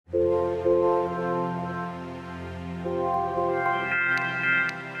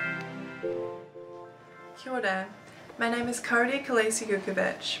Kia ora. My name is Cody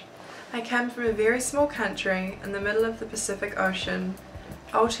Kalisi. I came from a very small country in the middle of the Pacific Ocean,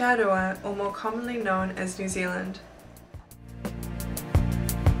 Aotearoa, or more commonly known as New Zealand.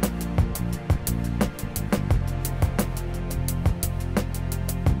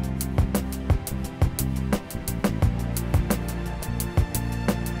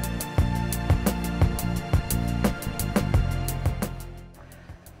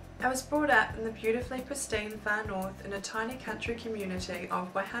 I was brought up in the beautifully pristine far north in a tiny country community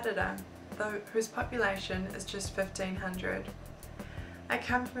of Waihara, whose population is just 1,500. I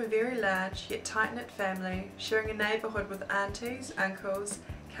come from a very large yet tight-knit family, sharing a neighbourhood with aunties, uncles,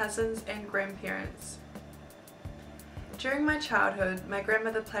 cousins and grandparents. During my childhood, my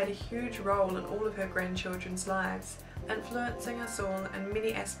grandmother played a huge role in all of her grandchildren's lives, influencing us all in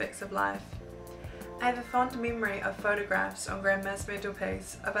many aspects of life. I have a fond memory of photographs on Grandma's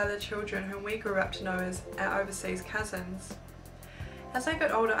mantelpiece of other children whom we grew up to know as our overseas cousins. As I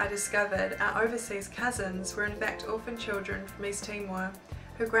got older, I discovered our overseas cousins were in fact orphan children from East Timor,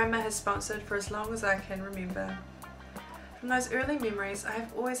 who Grandma has sponsored for as long as I can remember. From those early memories, I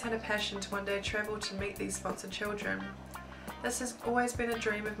have always had a passion to one day travel to meet these sponsored children. This has always been a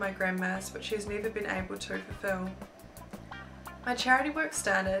dream of my grandma's, but she has never been able to fulfill. My charity work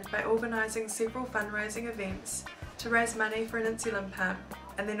started by organising several fundraising events to raise money for an insulin pump,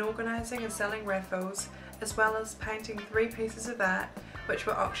 and then organising and selling raffles, as well as painting 3 pieces of art which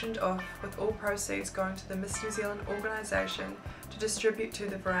were auctioned off, with all proceeds going to the Miss New Zealand organisation to distribute to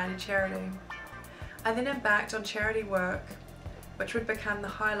the Variety charity. I then embarked on charity work, which would become the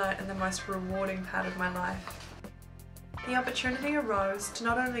highlight and the most rewarding part of my life. The opportunity arose to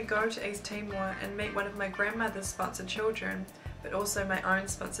not only go to East Timor and meet one of my grandmother's sponsored children, but also my own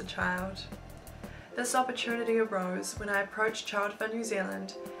sponsored child. This opportunity arose when I approached Child Fund New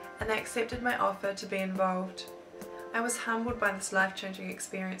Zealand and they accepted my offer to be involved. I was humbled by this life-changing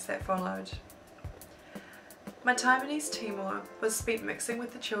experience that followed. My time in East Timor was spent mixing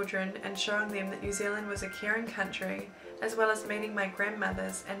with the children and showing them that New Zealand was a caring country, as well as meeting my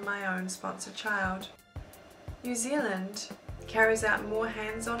grandmother's and my own sponsored child. New Zealand carries out more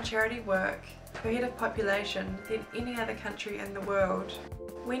hands-on charity work per head of population than any other country in the world.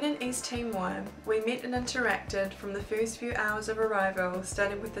 When in East Timor, we met and interacted from the first few hours of arrival,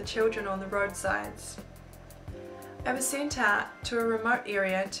 starting with the children on the roadsides. I was sent out to a remote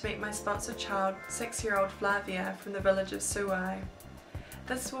area to meet my sponsored child, 6-year-old Flavia, from the village of Suai.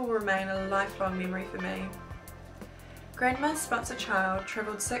 This will remain a lifelong memory for me. Grandma's sponsored child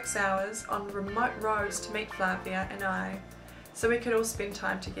travelled 6 hours on remote roads to meet Flavia and I, so we could all spend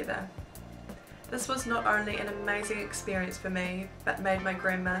time together. This was not only an amazing experience for me, but made my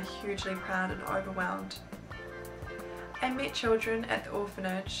grandma hugely proud and overwhelmed. I met children at the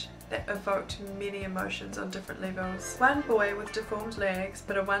orphanage that evoked many emotions on different levels. One boy with deformed legs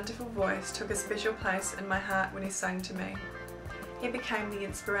but a wonderful voice took a special place in my heart when he sang to me. He became the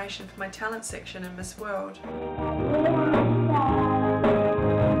inspiration for my talent section in Miss World.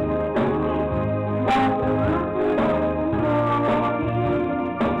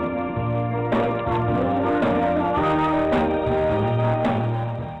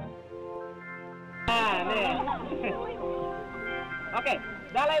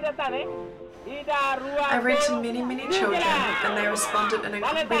 I read to many children and they responded in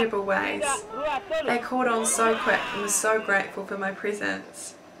incredible ways. They caught on so quick and was so grateful for my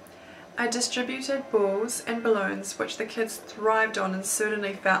presence. I distributed balls and balloons which the kids thrived on and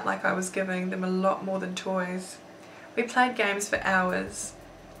certainly felt like I was giving them a lot more than toys. We played games for hours.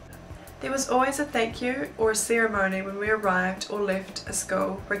 There was always a thank you or a ceremony when we arrived or left a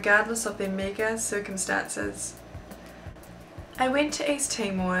school, regardless of their meagre circumstances. I went to East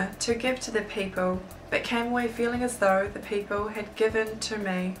Timor to give to the people, but came away feeling as though the people had given to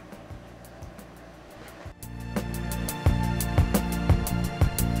me.